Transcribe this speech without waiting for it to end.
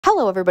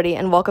Hello everybody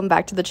and welcome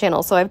back to the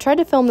channel. So I've tried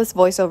to film this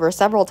voiceover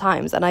several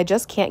times and I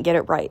just can't get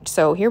it right.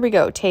 So here we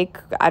go.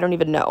 I don't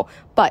even know.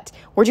 But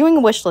we're doing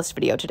a wish list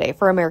video today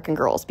for American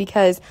Girls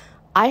because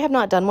I have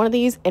not done one of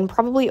these in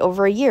probably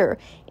over a year.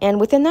 And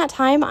within that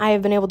time, I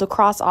have been able to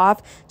cross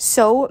off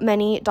so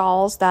many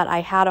dolls that I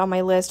had on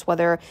my list,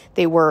 whether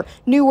they were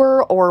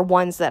newer or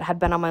ones that had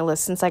been on my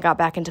list since I got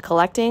back into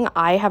collecting.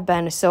 I have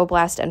been so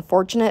blessed and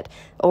fortunate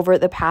over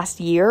the past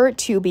year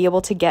to be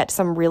able to get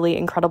some really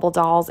incredible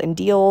dolls and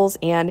deals,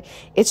 and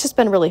it's just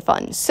been really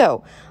fun.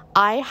 So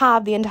I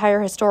have the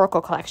entire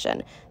historical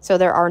collection, so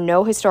there are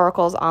no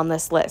historicals on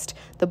this list.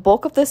 The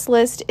bulk of this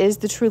list is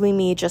the Truly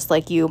Me, Just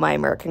Like You, My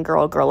American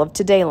Girl, Girl of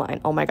Today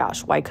line. Oh my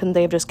gosh, why couldn't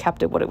they have just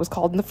kept it what it was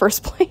called in the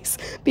first place?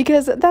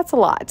 Because that's a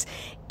lot.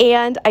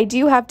 And I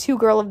do have two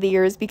Girl of the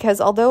Years because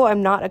although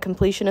I'm not a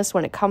completionist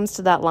when it comes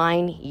to that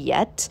line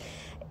yet,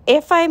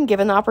 if I'm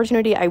given the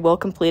opportunity, I will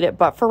complete it,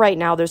 but for right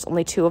now, there's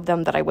only two of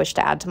them that I wish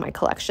to add to my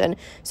collection.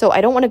 So I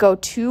don't want to go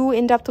too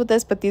in-depth with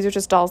this, but these are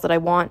just dolls that I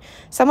want.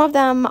 Some of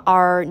them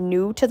are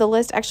new to the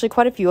list. Actually,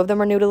 quite a few of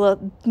them are new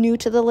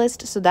to the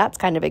list, so that's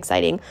kind of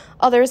exciting.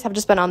 Others have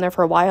just been on there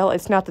for a while.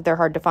 It's not that they're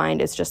hard to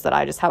find, it's just that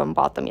I just haven't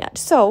bought them yet.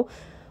 So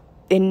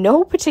in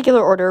no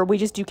particular order, we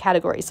just do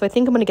categories. So I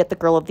think I'm going to get the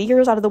Girl of the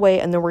Years out of the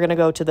way, and then we're going to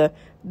go to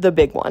the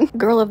big one.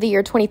 Girl of the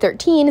Year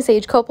 2013,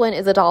 Sage Copeland,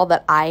 is a doll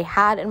that I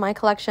had in my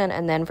collection,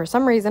 and then for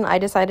some reason I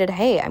decided,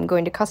 hey, I'm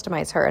going to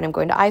customize her, and I'm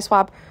going to eye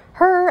swap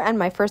her and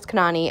my first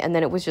Kanani, and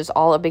then it was just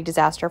all a big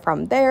disaster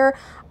from there.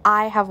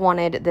 I have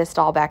wanted this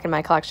doll back in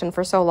my collection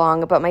for so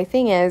long, but my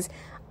thing is,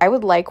 I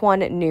would like one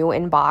new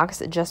in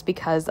box just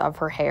because of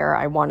her hair.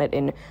 I want it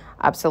in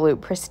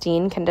absolute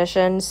pristine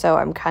condition, so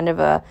I'm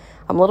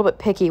a little bit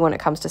picky when it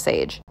comes to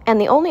Sage.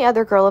 And the only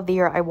other Girl of the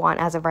Year I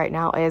want as of right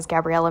now is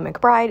Gabriella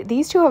McBride.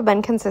 These two have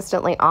been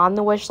consistently on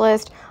the wish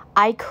list.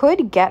 I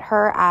could get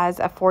her as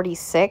a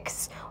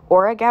 46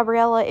 or a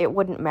Gabriella. It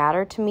wouldn't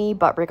matter to me,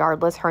 but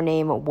regardless, her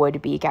name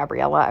would be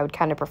Gabriella. I would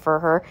kind of prefer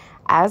her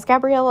as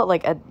Gabriella,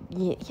 like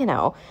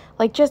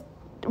just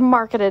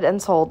marketed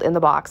and sold in the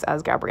box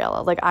as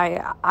Gabriella. Like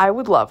I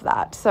would love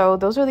that. So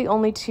those are the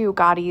only two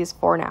Gaudis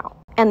for now.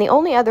 And the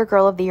only other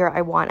Girl of the Year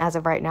I want as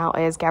of right now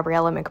is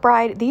Gabriella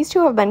McBride. These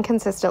two have been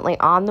consistently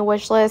on the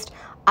wish list.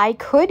 I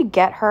could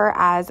get her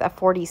as a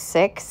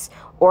 46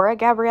 or a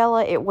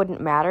Gabriella. It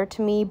wouldn't matter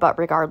to me, but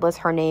regardless,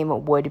 her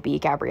name would be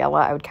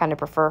Gabriella. I would kind of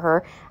prefer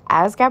her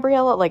as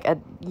Gabriella,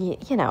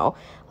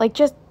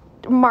 just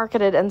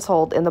marketed and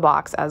sold in the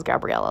box as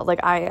Gabriella. Like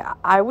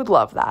I would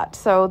love that.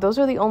 So those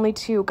are the only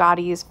two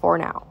Gaudis for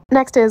now.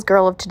 Next is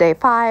Girl of Today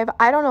 5.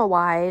 I don't know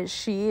why,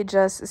 she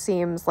just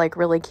seems like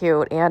really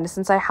cute, and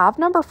since I have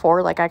number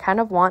 4, like I kind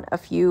of want a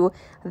few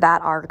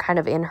that are kind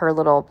of in her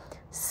little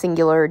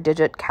singular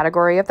digit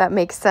category, if that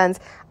makes sense.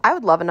 I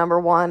would love a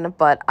number 1,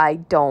 but I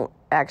don't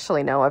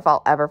actually know if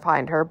I'll ever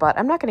find her, but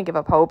I'm not going to give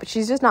up hope.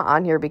 She's just not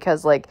on here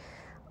because, like,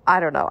 I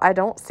don't know. I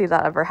don't see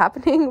that ever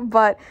happening,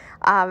 but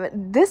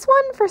this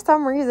one, for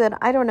some reason,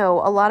 I don't know.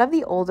 A lot of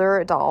the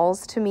older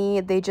dolls, to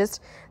me, they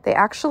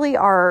actually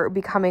are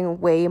becoming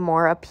way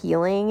more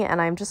appealing,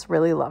 and I'm just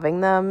really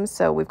loving them.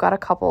 So we've got a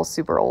couple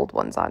super old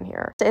ones on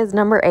here. This is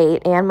number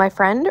 8, and my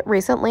friend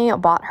recently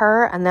bought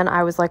her, and then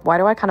I was like, why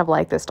do I kind of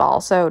like this doll?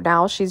 So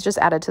now she's just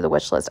added to the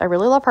wish list. I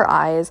really love her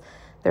eyes.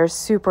 They're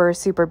super,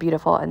 super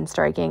beautiful and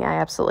striking. I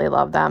absolutely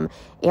love them.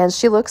 And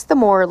she looks the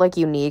more, like,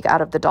 unique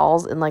out of the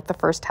dolls. In, like, the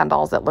first 10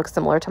 dolls that look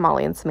similar to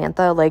Molly and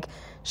Samantha, like,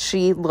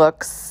 she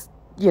looks,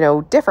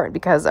 different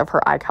because of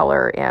her eye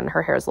color, and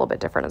her hair is a little bit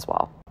different as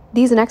well.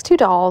 These next two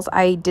dolls,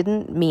 I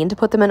didn't mean to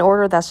put them in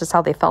order. That's just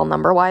how they fell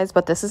number-wise.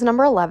 But this is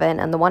number 11,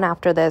 and the one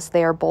after this,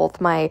 they are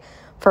both my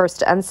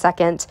first and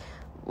second,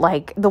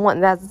 like, the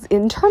one that's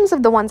in terms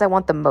of the ones I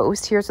want the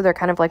most here, so they're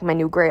kind of like my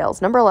new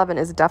grails. Number 11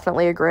 is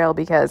definitely a grail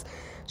because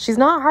she's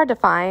not hard to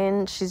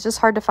find. She's just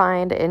hard to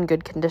find in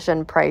good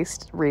condition,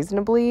 priced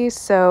reasonably.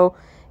 So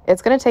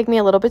it's going to take me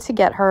a little bit to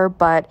get her,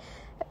 but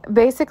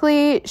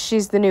basically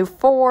she's the new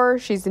 4,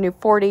 she's the new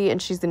 40,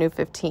 and she's the new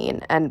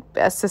 15, and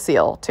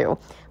Cecile too.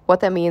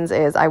 What that means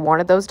is I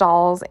wanted those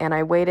dolls, and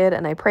I waited,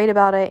 and I prayed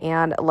about it,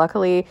 and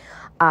luckily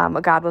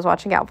God was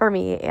watching out for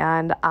me,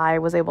 and I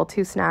was able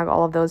to snag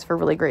all of those for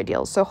really great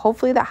deals. So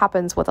hopefully that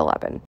happens with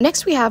 11.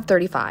 Next we have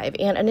 35,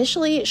 and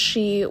initially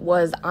she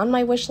was on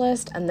my wish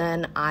list, and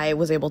then I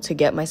was able to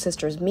get my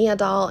sister's Mia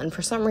doll, and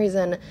for some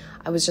reason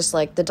I was just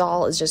like, the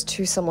doll is just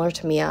too similar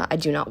to Mia. I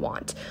do not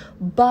want.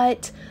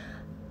 But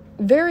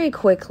very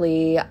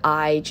quickly,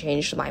 I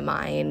changed my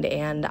mind,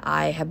 and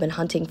I have been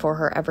hunting for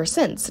her ever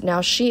since.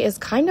 Now, she is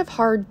kind of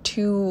hard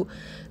to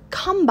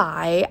come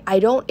by. I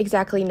don't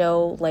exactly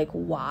know, like,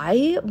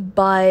 why,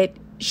 but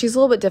she's a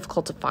little bit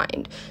difficult to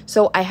find.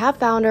 So I have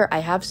found her, I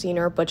have seen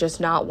her, but just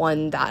not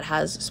one that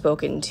has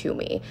spoken to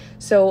me.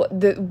 So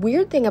the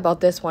weird thing about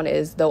this one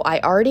is, though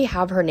I already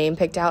have her name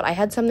picked out, I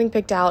had something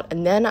picked out,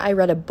 and then I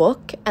read a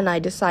book, and I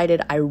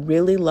decided I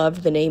really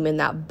loved the name in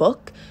that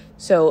book.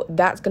 So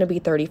that's going to be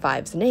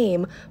 35's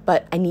name,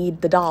 but I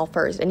need the doll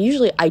first. And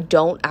usually I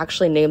don't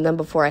actually name them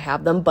before I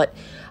have them, but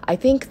I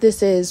think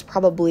this is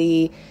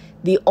probably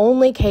the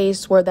only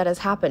case where that has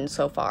happened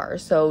so far.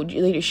 So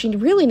she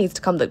really needs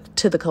to come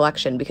to the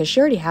collection because she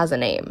already has a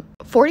name.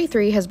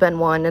 43 has been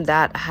one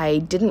that I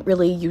didn't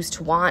really used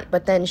to want,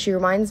 but then she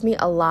reminds me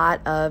a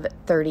lot of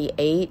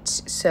 38.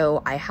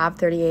 So I have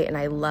 38 and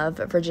I love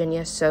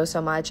Virginia so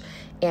much.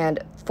 And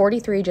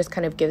 43 just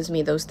kind of gives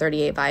me those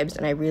 38 vibes,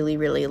 and I really,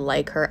 really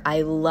like her.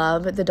 I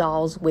love the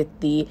dolls with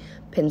the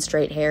pin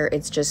straight hair.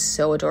 It's just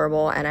so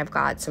adorable, and I've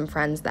got some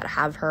friends that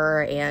have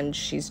her, and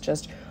she's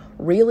just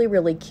really,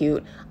 really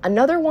cute.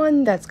 Another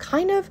one that's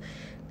kind of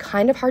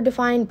hard to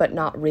find, but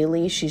not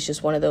really. She's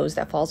just one of those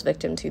that falls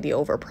victim to the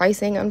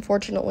overpricing,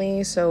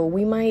 unfortunately. So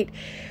we might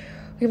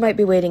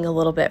be waiting a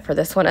little bit for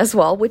this one as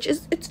well,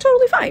 it's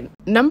totally fine.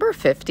 Number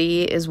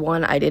 50 is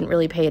one I didn't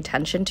really pay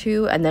attention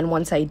to, and then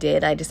once I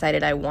did, I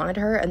decided I wanted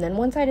her, and then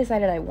once I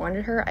decided I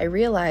wanted her, I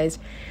realized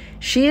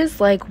she is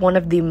like one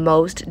of the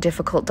most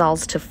difficult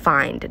dolls to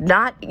find,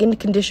 not in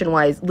condition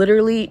wise,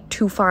 literally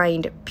to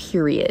find,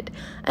 period.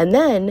 And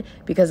then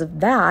because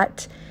of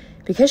that,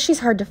 because she's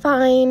hard to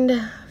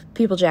find,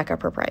 people jack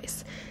up her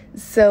price.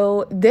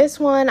 So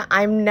this one,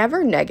 I'm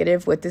never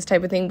negative with this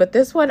type of thing, but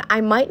this one, I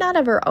might not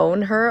ever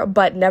own her,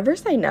 but never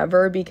say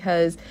never,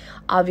 because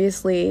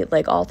obviously,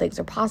 like, all things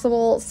are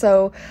possible.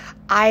 So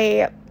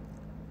I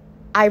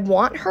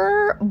want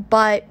her,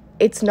 but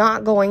it's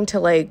not going to,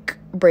 like,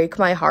 break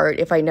my heart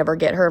if I never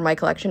get her in my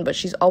collection, but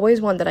she's always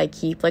one that I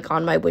keep, like,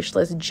 on my wish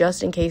list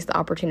just in case the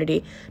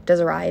opportunity does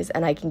arise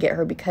and I can get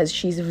her, because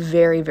she's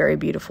very, very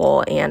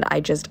beautiful, and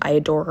I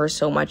adore her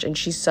so much, and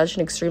she's such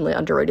an extremely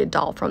underrated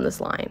doll from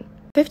this line.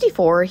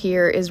 54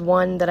 here is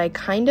one that I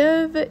kind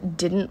of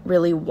didn't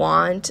really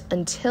want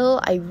until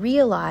I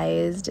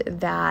realized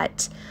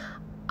that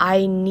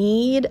I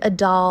need a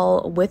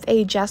doll with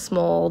a Jess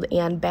mold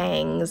and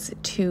bangs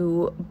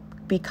to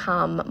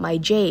become my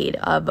Jade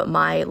of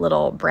my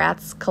little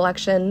Bratz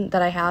collection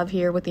that I have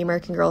here with the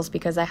American Girls,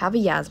 because I have a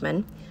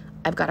Yasmin,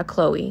 I've got a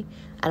Chloe,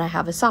 and I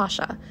have a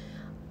Sasha.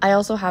 I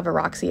also have a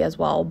Roxy as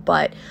well,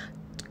 but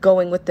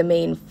going with the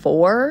main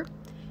four,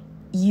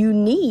 you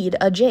need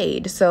a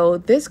Jade. So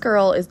this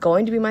girl is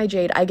going to be my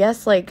Jade. I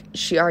guess, like,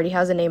 she already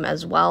has a name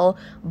as well,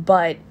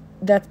 but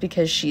that's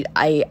because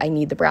I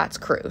need the Bratz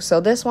crew. So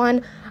this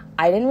one,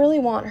 I didn't really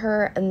want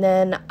her, and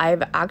then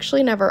I've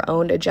actually never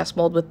owned a Jess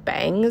mold with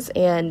bangs,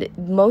 and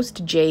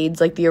most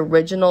Jades, like the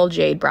original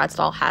Jade Bratz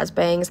doll, has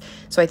bangs,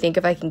 so I think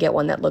if I can get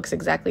one that looks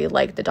exactly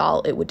like the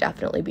doll, it would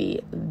definitely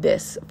be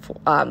this.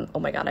 Oh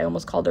my god, I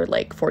almost called her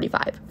like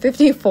 45.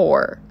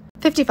 54.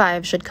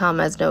 55 should come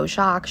as no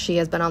shock. She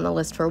has been on the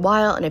list for a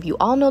while, and if you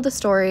all know the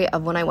story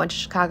of when I went to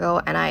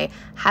Chicago and I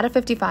had a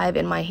 55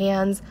 in my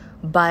hands,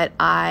 but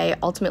I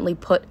ultimately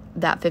put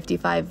that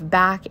 55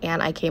 back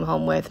and I came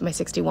home with my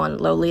 61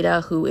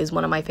 Lolita, who is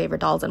one of my favorite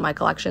dolls in my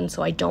collection,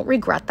 so I don't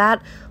regret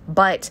that.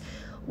 But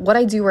what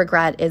I do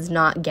regret is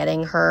not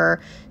getting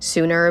her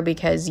sooner,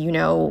 because, you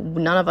know,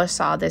 none of us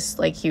saw this,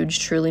 like, huge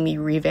Truly Me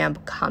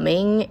revamp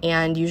coming,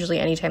 and usually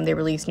anytime they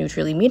release new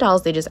Truly Me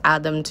dolls, they just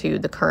add them to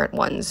the current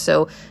ones.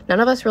 So none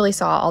of us really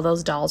saw all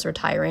those dolls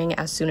retiring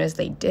as soon as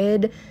they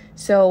did.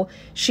 So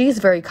she's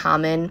very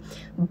common,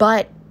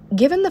 but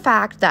given the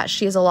fact that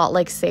she is a lot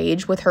like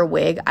Sage with her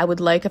wig, I would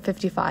like a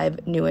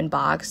 55 new in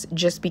box,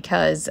 just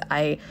because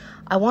I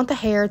want the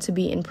hair to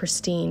be in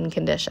pristine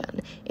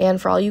condition.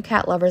 And for all you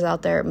cat lovers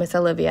out there, Miss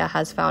Olivia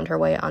has found her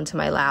way onto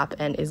my lap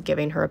and is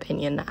giving her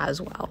opinion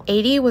as well.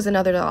 80 was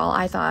another doll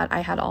I thought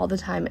I had all the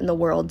time in the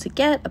world to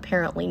get.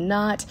 Apparently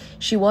not.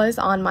 She was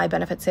on my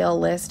benefit sale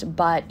list,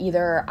 but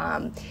either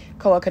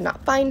Koa could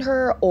not find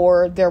her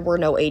or there were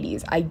no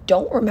 80s. I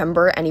don't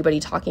remember anybody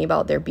talking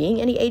about there being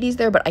any 80s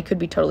there, but I could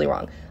be totally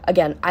wrong.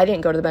 Again, I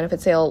didn't go to the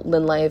benefit sale.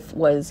 Lynn Life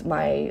was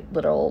my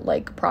little,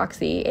 like,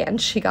 proxy,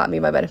 and she got me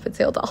my benefit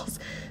sale dolls.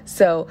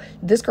 So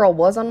this girl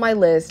was on my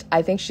list.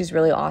 I think she's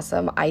really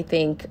awesome. I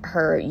think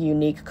her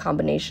unique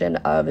combination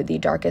of the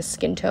darkest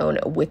skin tone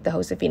with the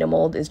Josefina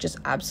mold is just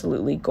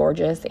absolutely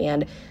gorgeous,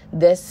 and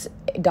this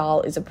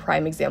doll is a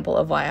prime example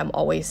of why I'm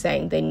always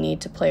saying they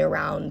need to play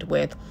around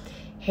with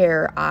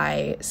hair,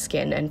 eye,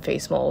 skin, and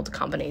face mold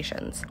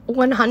combinations.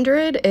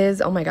 100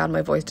 is, oh my god,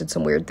 my voice did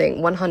some weird thing.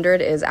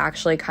 100 is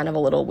actually kind of a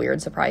little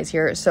weird surprise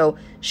here. So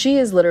she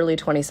is literally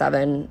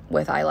 27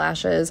 with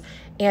eyelashes,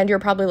 and you're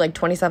probably like,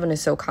 27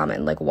 is so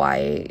common, like,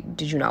 why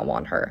did you not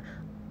want her?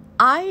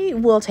 I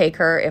will take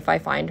her if I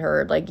find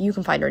her. Like, you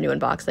can find her new in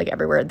box, like,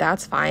 everywhere.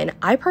 That's fine.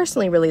 I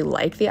personally really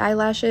like the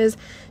eyelashes,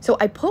 so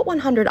I put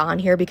 100 on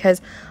here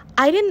because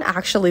I didn't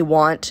actually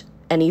want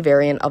any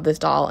variant of this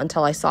doll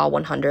until I saw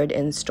 100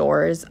 in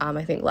stores.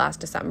 I think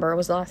last December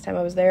was the last time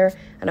I was there,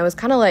 and I was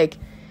kind of like,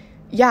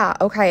 yeah,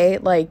 okay,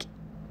 like,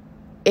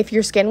 if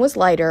your skin was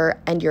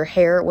lighter and your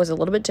hair was a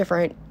little bit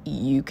different,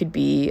 you could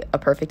be a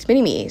perfect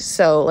mini-me.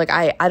 So, like,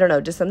 I don't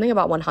know, just something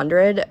about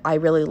 100 I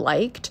really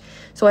liked.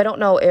 So I don't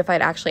know if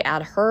I'd actually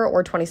add her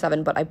or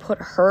 27, but I put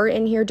her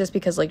in here just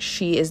because, like,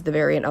 she is the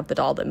variant of the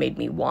doll that made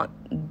me want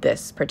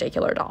this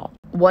particular doll.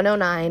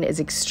 109 is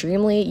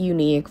extremely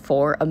unique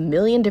for a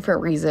million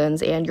different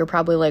reasons, and you're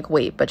probably like,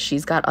 wait, but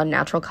she's got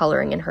unnatural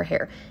coloring in her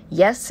hair.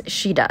 Yes,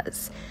 she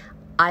does.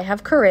 I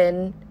have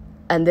Corinne,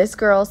 And this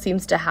girl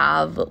seems to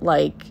have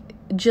like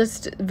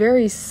just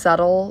very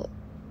subtle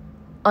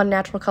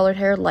unnatural colored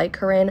hair like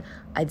Corinne.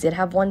 I did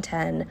have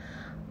 110.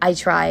 I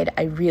tried,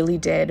 I really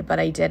did, but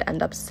I did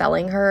end up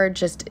selling her.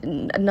 Just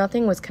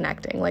nothing was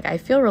connecting. Like, I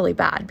feel really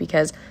bad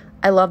because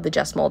I love the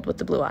Jess mold with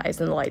the blue eyes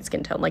and the light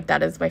skin tone. Like,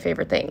 that is my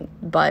favorite thing.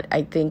 But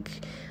I think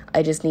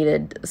I just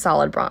needed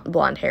solid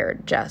blonde hair,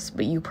 Jess.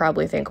 But you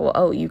probably think, well,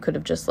 oh, you could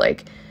have just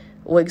like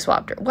wig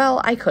swapped her. Well,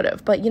 I could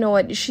have, but you know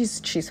what? She's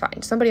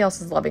fine. Somebody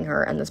else is loving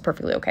her, and that's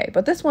perfectly okay.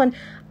 But this one,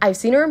 I've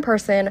seen her in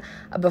person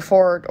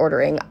before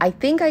ordering. I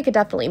think I could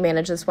definitely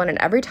manage this one, and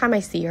every time I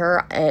see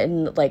her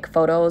in like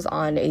photos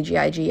on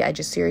AGIG,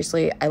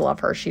 I love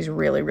her. She's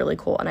really, really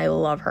cool, and I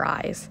love her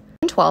eyes.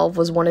 12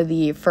 was one of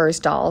the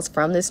first dolls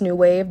from this new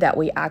wave that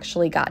we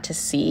actually got to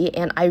see,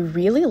 and I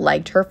really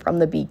liked her from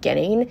the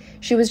beginning.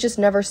 She was just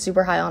never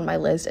super high on my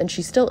list, and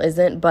she still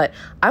isn't, but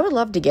I would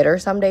love to get her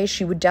someday.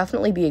 She would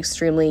definitely be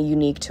extremely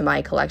unique to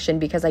my collection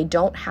because I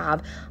don't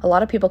have a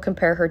lot of people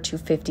compare her to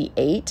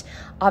 58.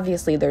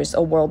 Obviously, there's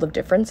a world of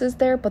differences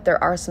there, but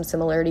there are some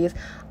similarities.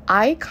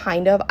 I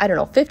don't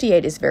know,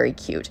 58 is very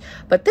cute,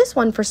 but this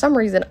one, for some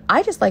reason,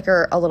 I just like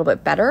her a little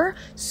bit better,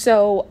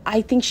 so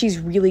I think she's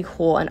really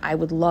cool, and I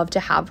would love to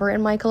have her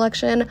in my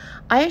collection.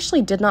 I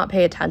actually did not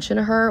pay attention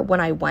to her when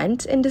I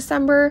went in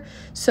December,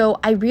 so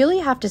I really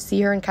have to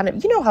see her and kind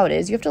of, you know how it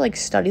is, you have to like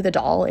study the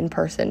doll in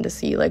person to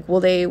see like,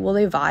 will they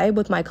vibe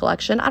with my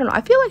collection? I don't know,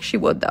 I feel like she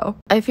would though.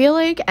 I feel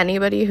like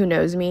anybody who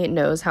knows me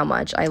knows how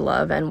much I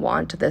love and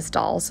want this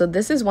doll. So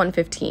this is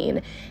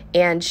 115,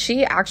 and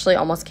she actually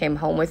almost came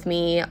home with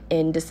me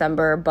in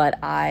December, but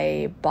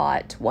I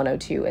bought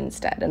 102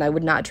 instead, and I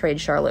would not trade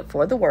Charlotte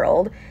for the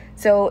world.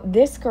 So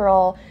this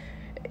girl,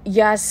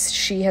 yes,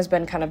 she has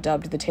been kind of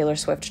dubbed the Taylor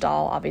Swift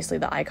doll. Obviously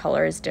the eye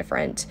color is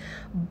different,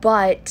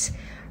 but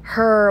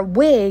her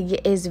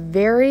wig is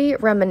very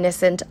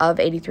reminiscent of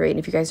 83, and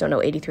if you guys don't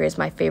know, 83 is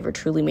my favorite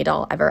Truly Me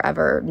doll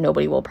ever.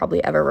 Nobody will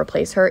probably ever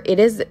replace her. It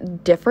is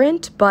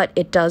different, but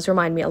it does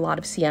remind me a lot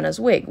of Sienna's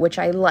wig, which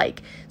I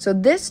like. So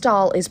this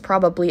doll is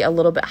probably a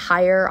little bit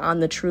higher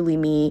on the Truly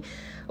Me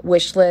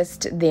wish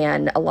list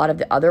than a lot of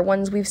the other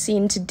ones we've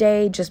seen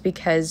today, just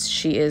because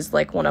she is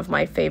like one of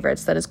my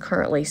favorites that is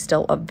currently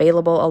still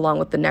available, along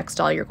with the next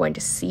doll you're going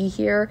to see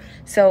here.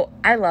 So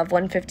I love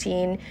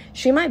 115.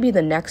 She might be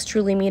the next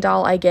Truly Me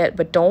doll I get,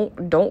 but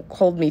don't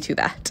hold me to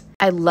that.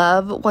 I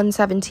love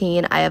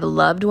 117. I have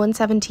loved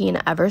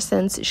 117 ever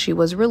since she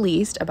was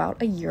released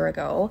about a year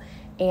ago,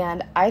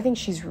 and I think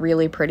she's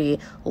really pretty.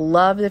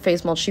 Love the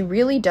face mold. She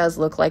really does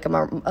look like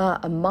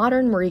a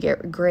modern Marie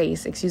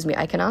Grace. Excuse me,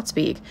 I cannot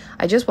speak.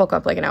 I just woke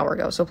up like an hour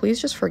ago, so please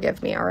just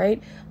forgive me, all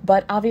right?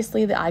 But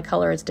obviously the eye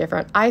color is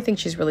different. I think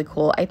she's really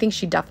cool. I think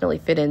she definitely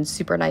fit in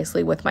super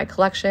nicely with my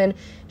collection.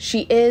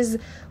 She is,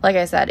 like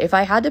I said, if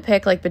I had to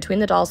pick like between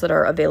the dolls that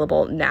are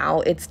available now,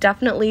 it's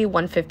definitely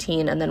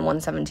 115 and then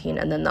 117,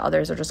 and then the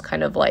others are just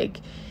kind of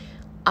like,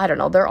 I don't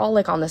know, they're all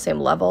like on the same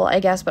level, I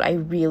guess, but I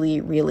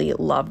really, really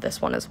love this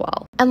one as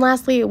well. And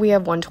lastly, we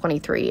have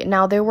 123.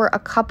 Now, there were a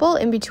couple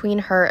in between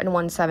her and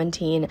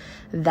 117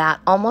 that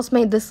almost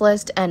made this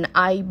list, and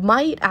I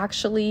might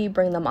actually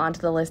bring them onto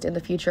the list in the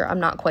future. I'm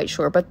not quite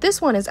sure, but this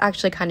one is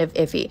actually kind of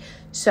iffy.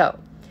 So,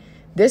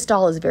 this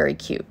doll is very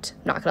cute,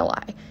 not gonna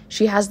lie.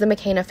 She has the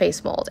McKenna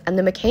face mold, and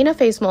the McKenna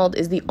face mold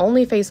is the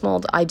only face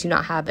mold I do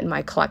not have in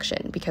my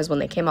collection, because when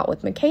they came out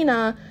with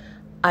McKenna,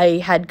 I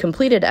had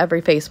completed every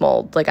face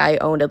mold. Like, I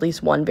owned at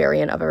least one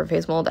variant of every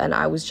face mold, and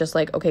I was just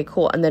like, okay,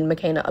 cool. And then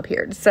McKenna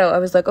appeared. So I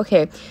was like,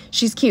 okay,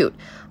 she's cute.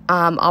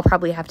 I'll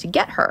probably have to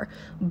get her.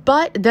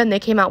 But then they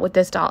came out with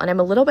this doll, and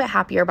I'm a little bit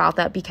happier about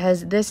that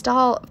because this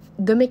doll,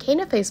 the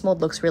McKenna face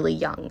mold looks really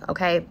young,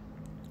 okay?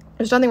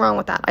 There's nothing wrong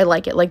with that. I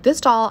like it. Like, this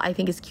doll, I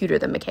think, is cuter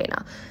than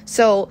McKenna.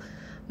 So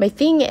my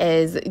thing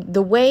is,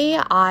 the way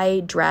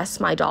I dress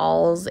my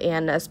dolls,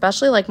 and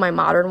especially like my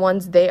modern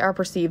ones, they are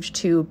perceived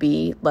to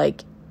be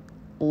like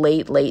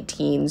late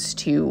teens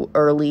to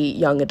early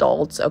young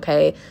adults,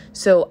 okay?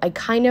 So I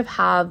kind of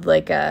have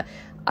like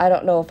I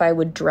don't know if I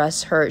would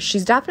dress her.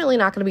 She's definitely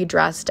not going to be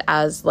dressed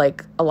as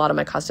like a lot of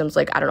my customs,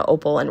 like, I don't know,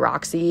 Opal and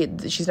Roxy.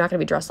 She's not going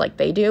to be dressed like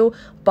they do,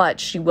 but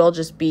she will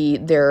just be,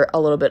 they're a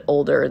little bit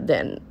older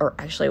than, or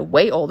actually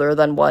way older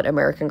than what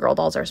American Girl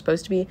dolls are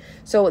supposed to be.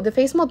 So the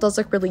face mold does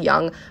look really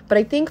young, but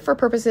I think for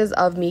purposes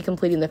of me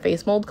completing the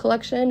face mold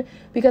collection,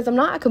 because I'm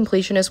not a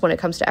completionist when it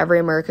comes to every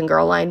American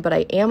Girl line, but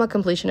I am a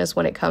completionist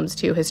when it comes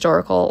to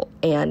historical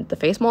and the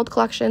face mold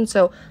collection.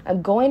 So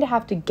I'm going to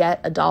have to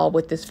get a doll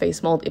with this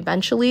face mold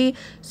eventually.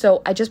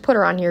 So I just put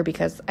her on here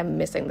because I'm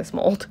missing this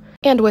mold.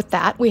 And with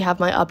that, we have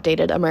my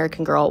updated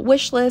American Girl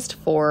wish list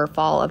for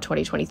fall of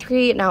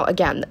 2023. Now,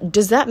 again,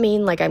 does that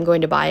mean like I'm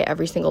going to buy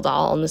every single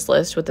doll on this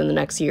list within the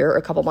next year or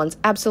a couple months?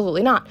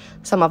 Absolutely not.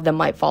 Some of them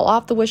might fall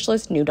off the wish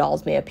list. New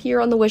dolls may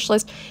appear on the wish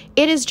list.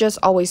 It is just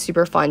always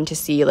super fun to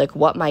see like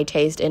what my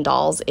taste in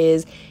dolls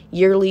is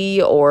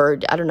yearly, or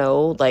I don't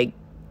know, like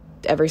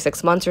every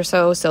 6 months or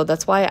so. So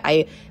that's why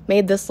I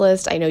made this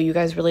list. I know you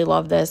guys really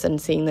love this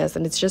and seeing this,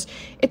 and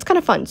it's kind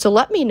of fun. So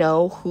let me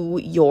know who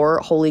your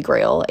holy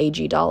grail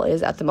AG doll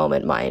is at the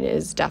moment. Mine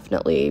is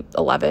definitely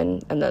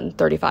 11, and then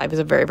 35 is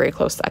a very, very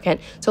close second.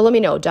 So let me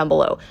know down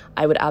below.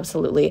 I would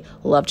absolutely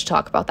love to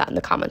talk about that in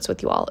the comments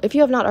with you all. If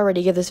you have not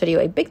already, give this video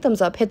a big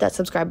thumbs up, hit that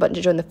subscribe button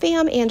to join the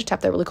fam, and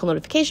tap that really cool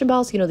notification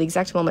bell so you know the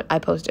exact moment I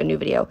post a new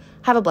video.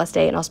 Have a blessed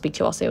day, and I'll speak to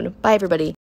you all soon. Bye, everybody.